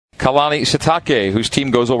Kalani Sitake, whose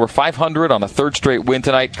team goes over 500 on a third straight win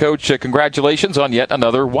tonight. Coach, congratulations on yet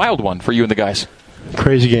another wild one for you and the guys.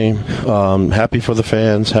 Crazy game. Happy for the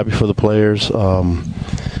fans, happy for the players.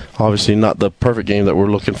 Obviously not the perfect game that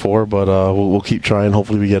we're looking for, but we'll keep trying.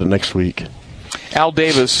 Hopefully we get it next week. Al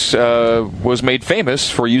Davis was made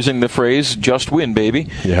famous for using the phrase, just win, baby.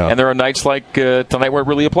 Yeah. And there are nights like tonight where it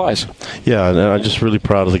really applies. Yeah, and I'm just really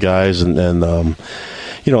proud of the guys. And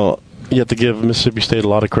you know, you have to give Mississippi State a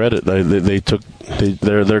lot of credit. They took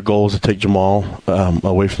their goal is to take Jamal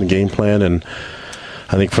away from the game plan, and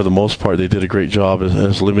I think for the most part they did a great job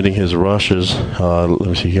as limiting his rushes. Let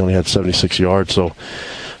me see, he only had 76 yards. So,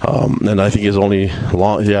 and I think as long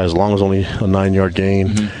as only a 9-yard gain.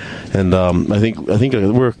 Mm-hmm. And I think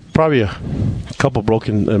we're probably a couple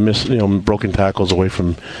broken tackles away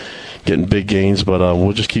from getting big gains, but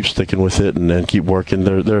we'll just keep sticking with it and keep working.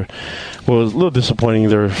 Well, it was a little disappointing.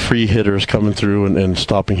 There are free hitters coming through and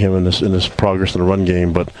stopping him in this progress in the run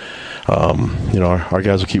game, but our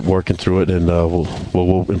guys will keep working through it, and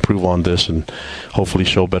we'll improve on this and hopefully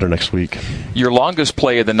show better next week. Your longest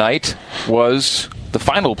play of the night was the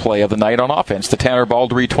final play of the night on offense, the Tanner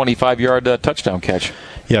Baldry 25-yard touchdown catch.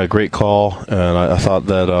 Yeah, great call, and I thought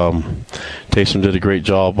that Taysom did a great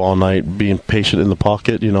job all night being patient in the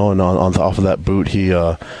pocket, and off of that boot he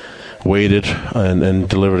waited and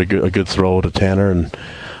delivered a good throw to Tanner, and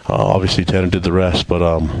obviously Tanner did the rest, but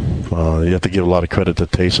you have to give a lot of credit to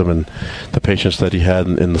Taysom and the patience that he had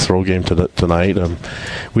in the throw game tonight.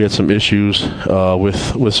 We had some issues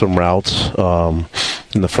with some routes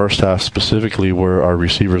in the first half, specifically where our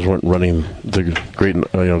receivers weren't running the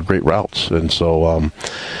great routes, and so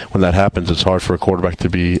when that happens, it's hard for a quarterback to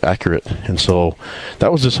be accurate, and so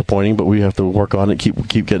that was disappointing. But we have to work on it,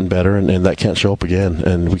 keep getting better, and that can't show up again.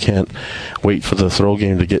 And we can't wait for the throw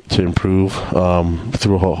game to improve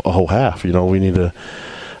through a whole half. We need to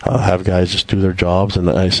have guys just do their jobs, and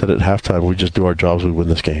I said at halftime, we just do our jobs, we win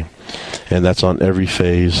this game, and that's on every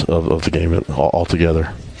phase of the game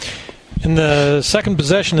altogether. In the second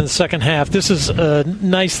possession in the second half, this is a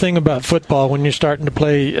nice thing about football when you're starting to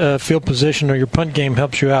play field position or your punt game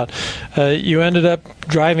helps you out. You ended up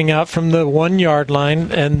driving out from the 1-yard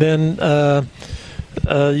line, and then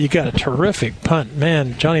you got a terrific punt.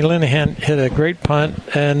 Man, Johnny Linehan hit a great punt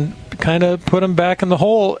and kind of put them back in the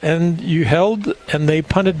hole, and you held, and they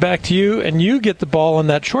punted back to you, and you get the ball on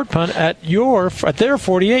that short punt at their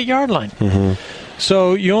 48-yard line. Mm-hmm.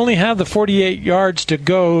 So you only have the 48 yards to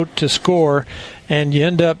go to score, and you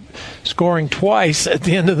end up scoring twice at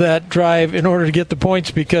the end of that drive in order to get the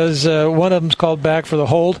points because one of them's called back for the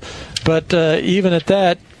hold. But even at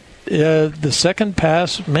that, the second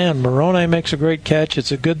pass, man, Moroni makes a great catch.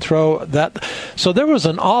 It's a good throw. So there was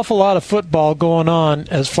an awful lot of football going on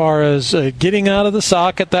as far as getting out of the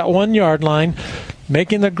sock at that 1-yard line,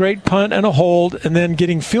 making the great punt and a hold, and then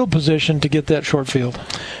getting field position to get that short field.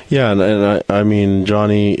 Yeah, and I mean,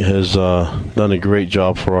 Johnny has done a great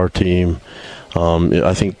job for our team.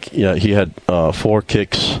 I think he had 4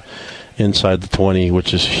 kicks inside the 20,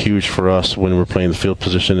 which is huge for us when we're playing the field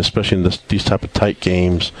position, especially in these type of tight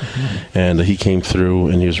games. Mm-hmm. And he came through,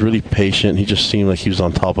 and he was really patient. He just seemed like he was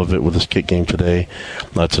on top of it with his kick game tonight.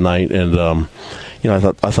 And I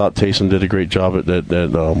thought Taysom did a great job at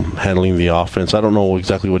handling the offense. I don't know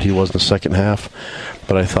exactly what he was in the second half,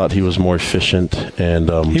 but I thought he was more efficient.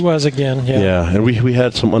 And he was again, yeah. Yeah, and we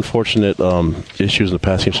had some unfortunate issues in the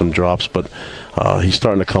past game, some drops, but he's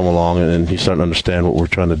starting to come along, and he's starting to understand what we're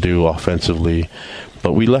trying to do offensively.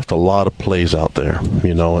 But we left a lot of plays out there,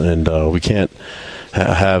 and we can't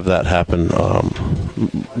have that happen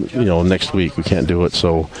next week. We can't do it.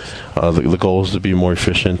 So the goal is to be more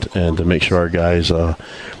efficient and to make sure our guys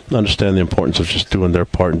understand the importance of just doing their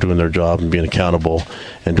part and doing their job and being accountable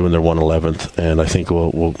and doing their 1/11th. And I think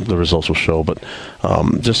the results will show. But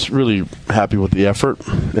just really happy with the effort,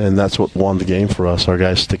 and that's what won the game for us. Our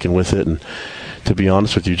guys sticking with it, and to be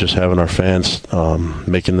honest with you, just having our fans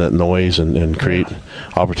making that noise and create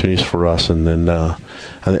opportunities for us. And then I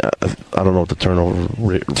don't know what the turnover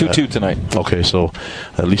rate 2-2 tonight. Okay, so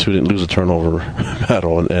at least we didn't lose a turnover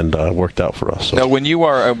battle, and worked out for us. So. Now, when you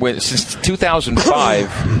are since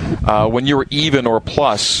 2005, when you were even or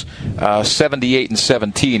plus,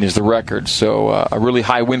 78-17 is the record. So a really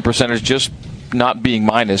high win percentage, just not being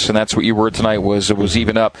minus, and that's what you were tonight. Was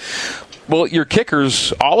even up. Well, your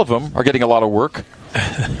kickers, all of them, are getting a lot of work.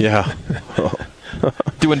 Yeah.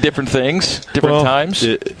 Doing different things, different times.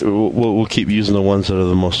 We'll keep using the ones that are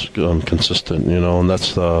the most consistent, and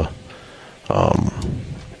that's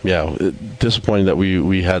disappointing that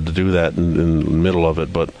we had to do that in the middle of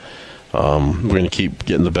it, but we're going to keep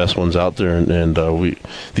getting the best ones out there, and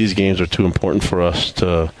these games are too important for us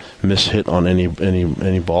to miss hit on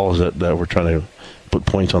any balls that we're trying to put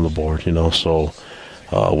points on the board, So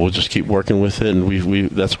we'll just keep working with it, and we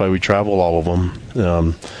that's why we travel all of them.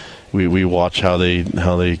 We watch how they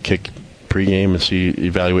kick pregame and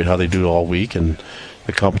evaluate how they do all week, and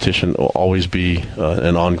the competition will always be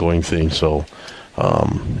an ongoing thing. So.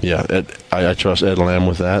 I trust Ed Lamb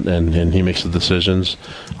with that, and he makes the decisions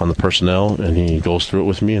on the personnel, and he goes through it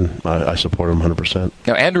with me, and I support him 100%.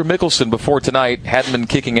 Now, Andrew Mickelson, before tonight, hadn't been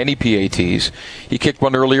kicking any PATs. He kicked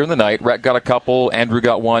one earlier in the night. Rhett got a couple. Andrew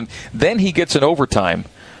got one. Then he gets an overtime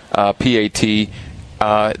PAT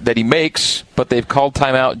that he makes, but they've called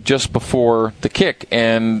timeout just before the kick.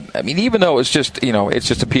 And I mean, even though it's just a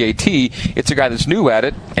PAT, it's a guy that's new at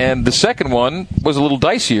it. And the second one was a little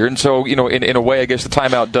dicier. And so, in a way, I guess the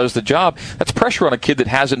timeout does the job. That's pressure on a kid that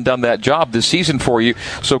hasn't done that job this season for you.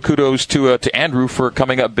 So kudos to Andrew for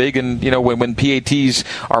coming up big. And when PATs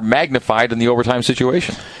are magnified in the overtime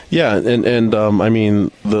situation. Yeah, and I mean,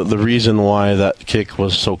 the reason why that kick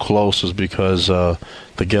was so close is because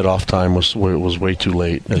the get-off time was way too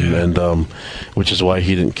late, and which is why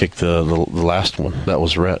he didn't kick the last one. That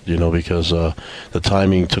was Rhett, because the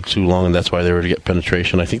timing took too long, and that's why they were to get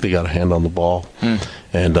penetration. I think they got a hand on the ball,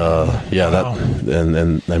 and I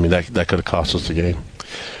mean that could have cost us the game.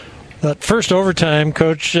 That first overtime,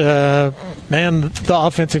 Coach, the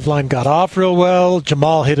offensive line got off real well.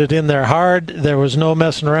 Jamal hit it in there hard. There was no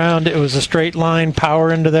messing around. It was a straight line,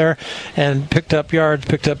 power into there, and picked up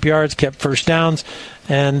yards, kept first downs.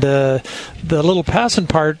 And the little passing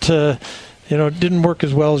part, didn't work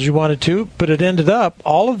as well as you wanted to, but it ended up,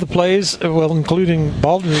 all of the plays, well, including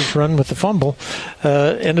Baldry's run with the fumble,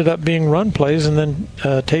 ended up being run plays, and then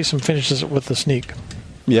Taysom finishes it with the sneak.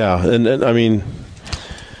 Yeah, and I mean...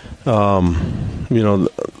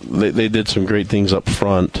 they did some great things up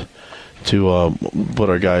front to put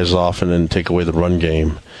our guys off and then take away the run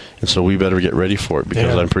game. And so we better get ready for it,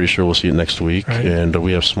 because I'm pretty sure we'll see it next week. Right. And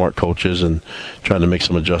we have smart coaches and trying to make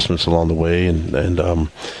some adjustments along the way, and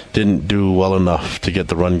didn't do well enough to get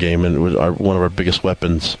the run game. And it was one of our biggest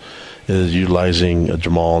weapons is utilizing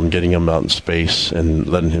Jamal and getting him out in space and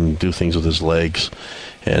letting him do things with his legs.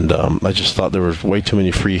 And I just thought there were way too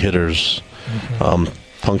many free hitters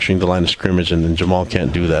puncturing the line of scrimmage, and Jamal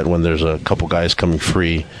can't do that when there's a couple guys coming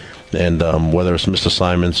free. And whether it's missed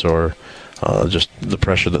assignments or just the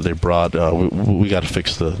pressure that they brought, we got to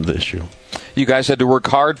fix the issue. You guys had to work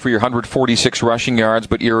hard for your 146 rushing yards,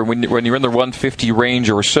 but when you're in the 150 range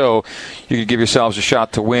or so, you could give yourselves a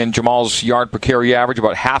shot to win. Jamal's yard per carry average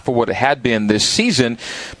about half of what it had been this season,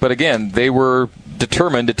 but again, they were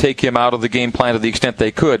determined to take him out of the game plan to the extent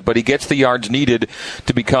they could, but he gets the yards needed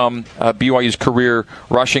to become BYU's career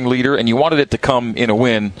rushing leader, and you wanted it to come in a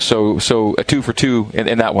win, so a 2 for 2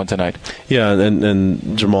 in that one tonight. Yeah,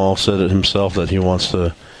 and Jamal said it himself that he wants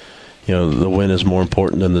to, the win is more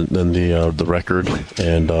important than the record,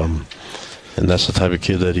 and that's the type of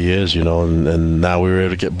kid that he is, and now we were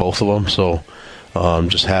able to get both of them, so I'm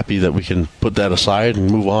just happy that we can put that aside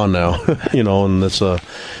and move on now, and let's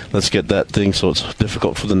get that thing so it's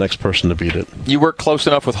difficult for the next person to beat it. You work close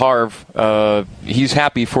enough with Harv. He's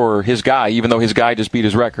happy for his guy, even though his guy just beat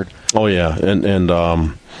his record. Oh yeah, and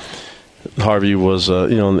Harvey was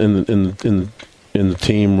in the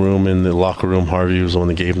team room, in the locker room. Harvey was the one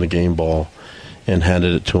that gave him the game ball and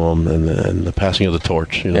handed it to him, and the passing of the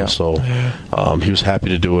torch, So he was happy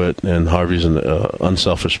to do it, and Harvey's an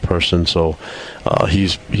unselfish person, so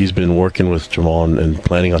he's been working with Jamal and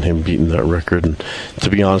planning on him beating that record. And to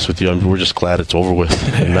be honest with you, we're just glad it's over with,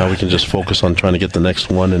 and now we can just focus on trying to get the next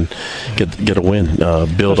one and get a win,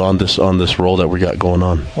 build on this roll that we got going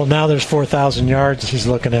on. Well, now there's 4,000 yards he's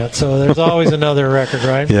looking at, so there's always another record,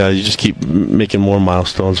 right? Yeah, you just keep making more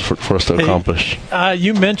milestones for us to accomplish.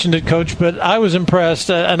 You mentioned it, Coach, but I was impressed,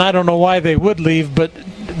 and I don't know why they would leave, but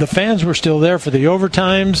the fans were still there for the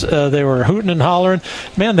overtimes. They were hooting and hollering.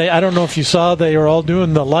 Man, I don't know if you saw, they were all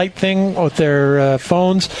doing the light thing with their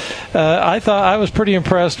phones. I thought I was pretty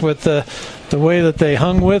impressed with the way that they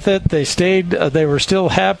hung with it. They stayed. They were still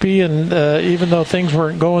happy, and even though things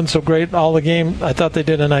weren't going so great all the game, I thought they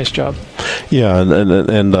did a nice job. Yeah,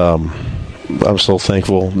 and I'm so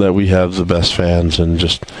thankful that we have the best fans, and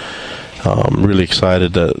just really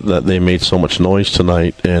excited that they made so much noise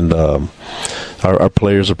tonight, and our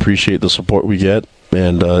players appreciate the support we get,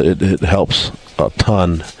 and it helps a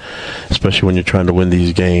ton, especially when you're trying to win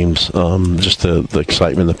these games. Just the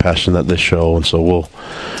excitement, the passion that they show, and so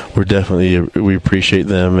we appreciate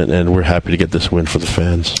them, and we're happy to get this win for the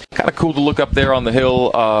fans. Kind of cool to look up there on the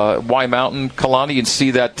hill, Y Mountain, Kalani, and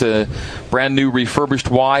see that brand new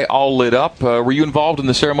refurbished Y all lit up. Were you involved in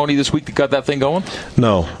the ceremony this week that got that thing going?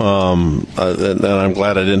 No, and I'm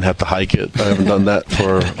glad I didn't have to hike it. I haven't done that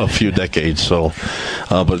for a few decades. So,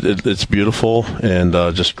 but it's beautiful and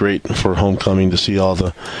just great for homecoming to see all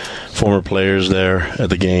the former players there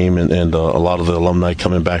at the game and a lot of the alumni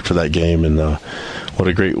coming back for that game. And what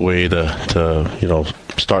a great way to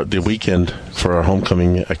start the weekend for our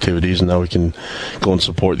homecoming activities, and now we can go and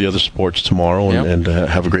support the other sports tomorrow and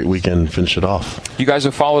have a great weekend and finish it off. You guys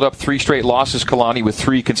have followed up 3 straight losses, Kalani, with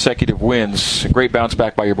 3 consecutive wins. Great bounce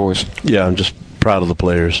back by your boys. Yeah, I'm just proud of the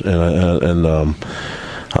players, and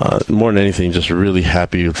more than anything, just really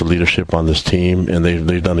happy with the leadership on this team, and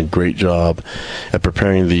they've done a great job at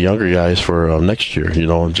preparing the younger guys for next year.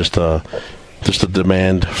 Just the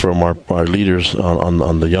demand from our leaders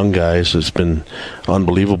on the young guys has been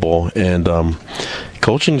unbelievable. And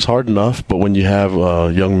coaching's hard enough, but when you have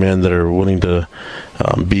young men that are willing to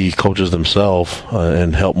be coaches themselves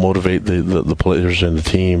and help motivate the players and the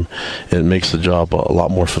team, it makes the job a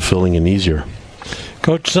lot more fulfilling and easier.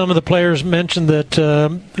 Coach, some of the players mentioned that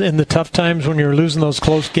in the tough times when you're losing those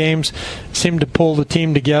close games, it seemed to pull the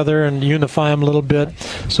team together and unify them a little bit.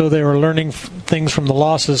 So they were learning things from the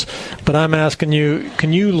losses. But I'm asking you,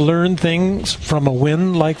 can you learn things from a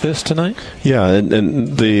win like this tonight? Yeah,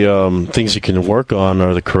 and the things you can work on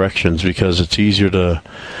are the corrections, because it's easier to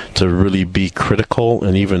really be critical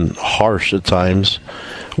and even harsh at times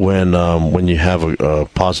when you have a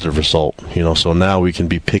positive result. So now we can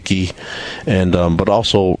be picky, and but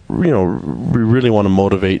also we really want to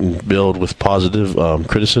motivate and build with positive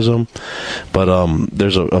criticism. But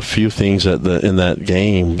there's a few things in that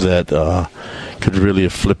game that could really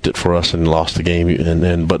have flipped it for us and lost the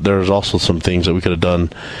game. But there's also some things that we could have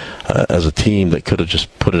done as a team that could have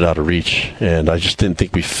just put it out of reach. And I just didn't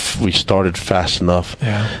think we started fast enough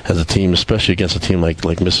as a team, especially against a team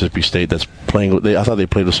like Mississippi State that's playing. I thought they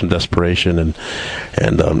played with some desperation,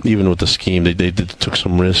 and even with the scheme, they took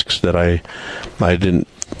some risks that I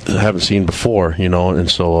haven't seen before, and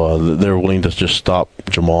so they were willing to just stop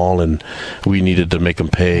Jamal, and we needed to make them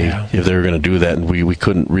pay if they were going to do that, and we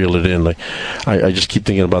couldn't reel it in. Like I just keep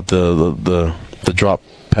thinking about the drop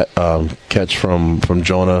catch from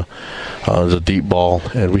Jonah, the deep ball,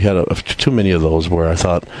 and we had too many of those where I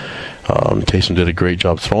thought Taysom did a great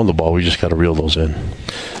job throwing the ball. We just got to reel those in.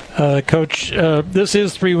 Coach, this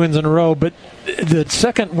is 3 wins in a row, but the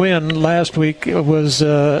second win last week was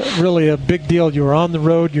really a big deal. You were on the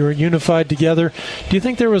road, you were unified together. Do you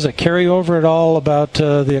think there was a carryover at all about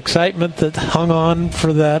the excitement that hung on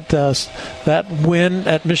for that win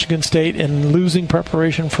at Michigan State and losing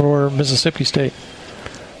preparation for Mississippi State?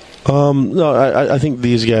 No, I think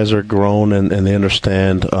these guys are grown and they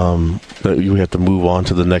understand that you have to move on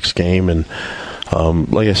to the next game. And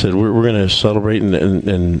like I said, we're going to celebrate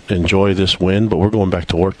and enjoy this win, but we're going back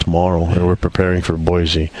to work tomorrow, and we're preparing for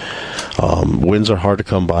Boise. Wins are hard to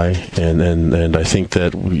come by, and I think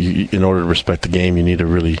that in order to respect the game, you need to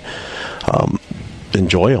really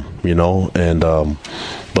enjoy them,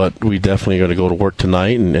 but we definitely got to go to work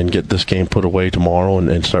tonight and get this game put away tomorrow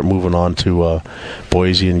and start moving on to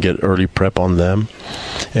Boise and get early prep on them.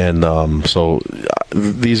 And so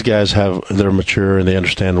these guys they're mature and they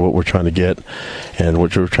understand what we're trying to get and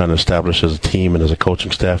what we're trying to establish as a team and as a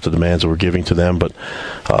coaching staff, the demands that we're giving to them. But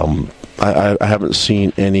I haven't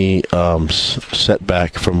seen any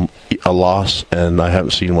setback from a loss, and I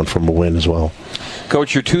haven't seen one from a win as well.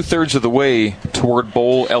 Coach, you're 2/3 of the way toward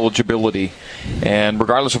bowl eligibility, and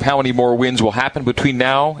regardless of how many more wins will happen between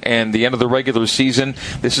now and the end of the regular season,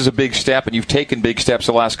 this is a big step, and you've taken big steps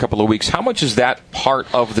the last couple of weeks. How much is that part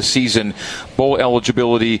of the season, bowl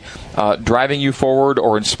eligibility, driving you forward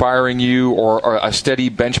or inspiring you, or a steady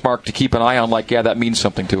benchmark to keep an eye on, that means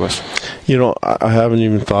something to us? I haven't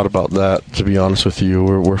even thought about that, to be honest with you.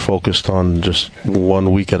 We're focused on just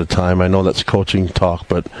 1 week at a time. I know that's coaching talk,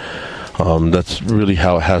 but that's really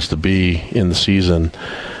how it has to be in the season.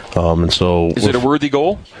 And so, is it a worthy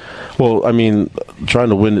goal? Well, I mean, trying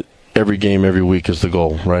to win every game every week is the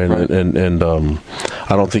goal, right? And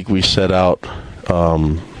I don't think we set out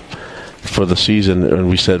for the season and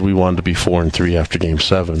we said we wanted to be 4-3 after Game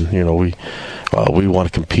 7. We want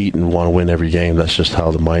to compete and want to win every game. That's just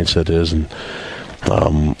how the mindset is. And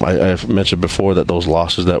I've mentioned before that those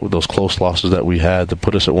close losses that we had to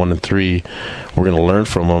put us at 1-3, we're going to learn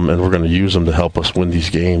from them and we're going to use them to help us win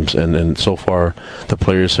these games. And so far, the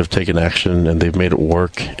players have taken action and they've made it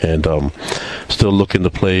work. And still looking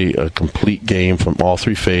to play a complete game from all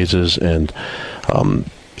 3 phases. And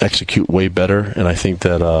execute way better. And I think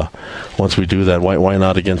that once we do that, why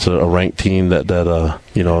not against a ranked team that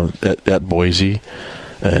at Boise?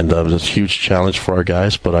 And it's a huge challenge for our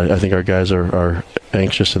guys, but I think our guys are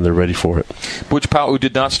anxious and they're ready for it. Butch Pau'u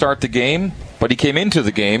did not start the game, but he came into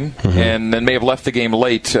the game and then may have left the game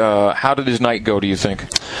late. How did his night go, do you think?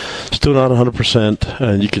 Still not 100%,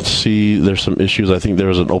 and you can see there's some issues. I think there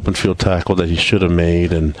was an open field tackle that he should have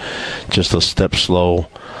made and just a step slow.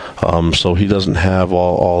 So he doesn't have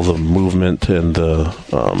all the movement and the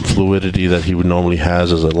fluidity that he would normally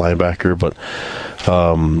has as a linebacker, but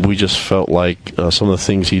we just felt like some of the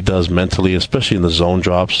things he does mentally, especially in the zone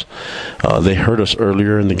drops, they hurt us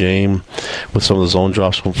earlier in the game with some of the zone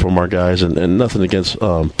drops from our guys, and nothing against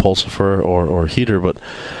Pulsifer or Heater, but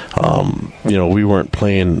we weren't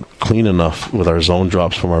playing clean enough with our zone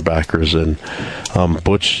drops from our backers, and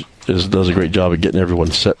Butch does a great job of getting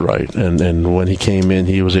everyone set right, and when he came in,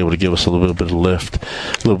 he was able to give us a little bit of lift,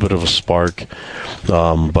 a little bit of a spark,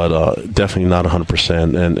 but definitely not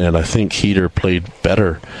 100%, and I think Heater played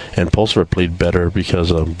better and Pulsifer played better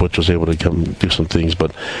because Butch was able to come do some things,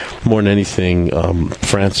 but more than anything,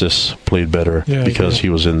 Francis played better because he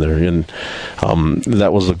was in there, and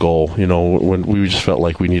that was the goal. When we just felt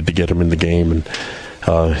like we needed to get him in the game,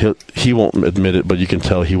 and he won't admit it, but you can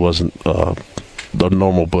tell he wasn't the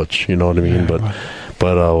normal Butch, you know what I mean? Yeah,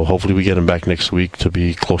 but hopefully we get him back next week to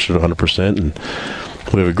be closer to 100%, and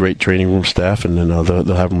we have a great training room staff, and then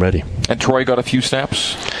they'll have him ready. And Troy got a few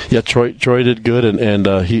snaps? Yeah, Troy did good,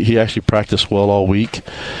 and he actually practiced well all week,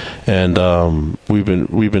 and we've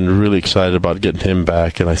been really excited about getting him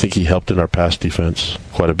back, and I think he helped in our pass defense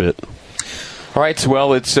quite a bit. All right,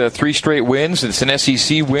 well, it's 3 straight wins. It's an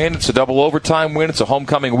SEC win. It's a double overtime win. It's a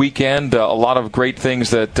homecoming weekend. A lot of great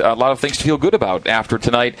things a lot of things to feel good about after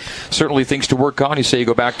tonight. Certainly things to work on. You say you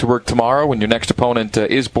go back to work tomorrow when your next opponent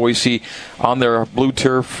is Boise on their blue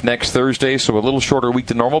turf next Thursday. So a little shorter week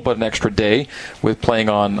than normal, but an extra day with playing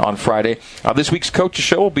on Friday. This week's Coach's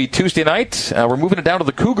Show will be Tuesday night. We're moving it down to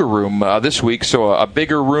the Cougar Room this week, so a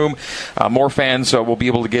bigger room. More fans will be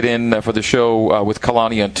able to get in for the show with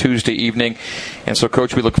Kalani on Tuesday evening. And so,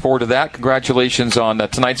 Coach, we look forward to that. Congratulations on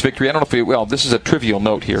tonight's victory. I don't know if this is a trivial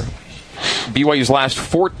note here. BYU's last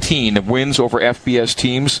 14 wins over FBS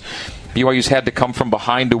teams. BYU's had to come from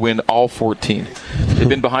behind to win all 14. They've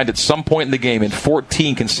been behind at some point in the game in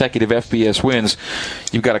 14 consecutive FBS wins.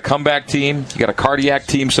 You've got a comeback team, you've got a cardiac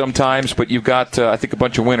team sometimes, but you've got, I think, a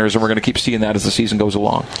bunch of winners, and we're going to keep seeing that as the season goes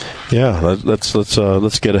along. Yeah,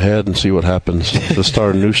 let's get ahead and see what happens. Let's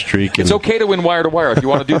start a new streak. It's okay to win wire to wire if you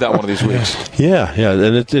want to do that one of these weeks. Yeah,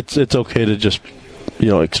 and it's okay to just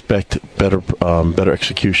expect better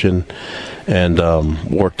execution and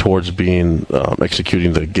work towards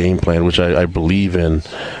executing the game plan, which I believe in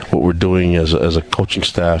what we're doing as a coaching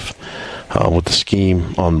staff with the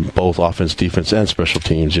scheme on both offense, defense, and special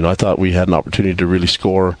teams. I thought we had an opportunity to really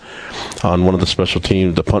score on one of the special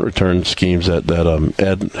teams, the punt return schemes that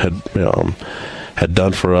Ed had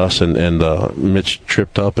done for us, and Mitch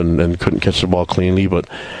tripped up and couldn't catch the ball cleanly, but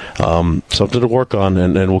something to work on,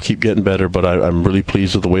 and we'll keep getting better. But I'm really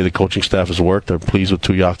pleased with the way the coaching staff has worked. I'm pleased with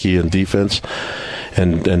Tuyaki and defense,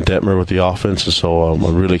 and Detmer with the offense, and so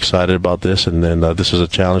I'm really excited about this, and then this is a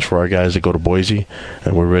challenge for our guys to go to Boise,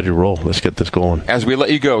 and we're ready to roll. Let's get this going. As we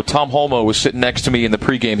let you go, Tom Holmoe was sitting next to me in the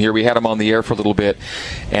pregame here. We had him on the air for a little bit,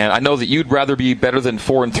 and I know that you'd rather be better than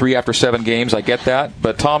 4-3 after 7 games. I get that,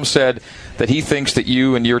 but Tom said that he thinks that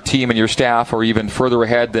you and your team and your staff are even further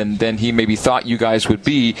ahead than he maybe thought you guys would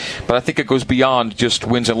be. But I think it goes beyond just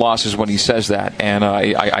wins and losses when he says that. And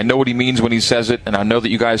I know what he means when he says it, and I know that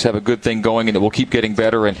you guys have a good thing going, and it will keep getting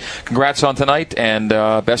better. And congrats on tonight, and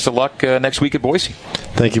best of luck next week at Boise.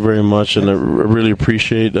 Thank you very much, and I really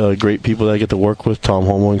appreciate great people that I get to work with, Tom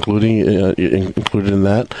Holmoe included in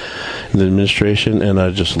that, in the administration, and I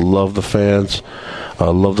just love the fans. I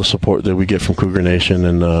love the support that we get from Cougar Nation,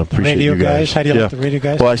 and appreciate radio you guys. How do you like the radio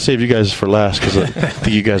guys? Well, I saved you guys for last because I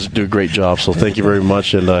think you guys do a great job, so thank you very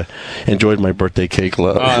much, and I enjoyed my birthday cake.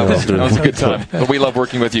 That was a good time. Well, we love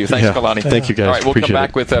working with you. Thanks, Kalani. Thank you, guys. All right, we'll appreciate come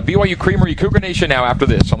back with BYU Creamery Cougar Nation now after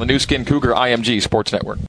this on the new Skin Cougar IMG Sports Network.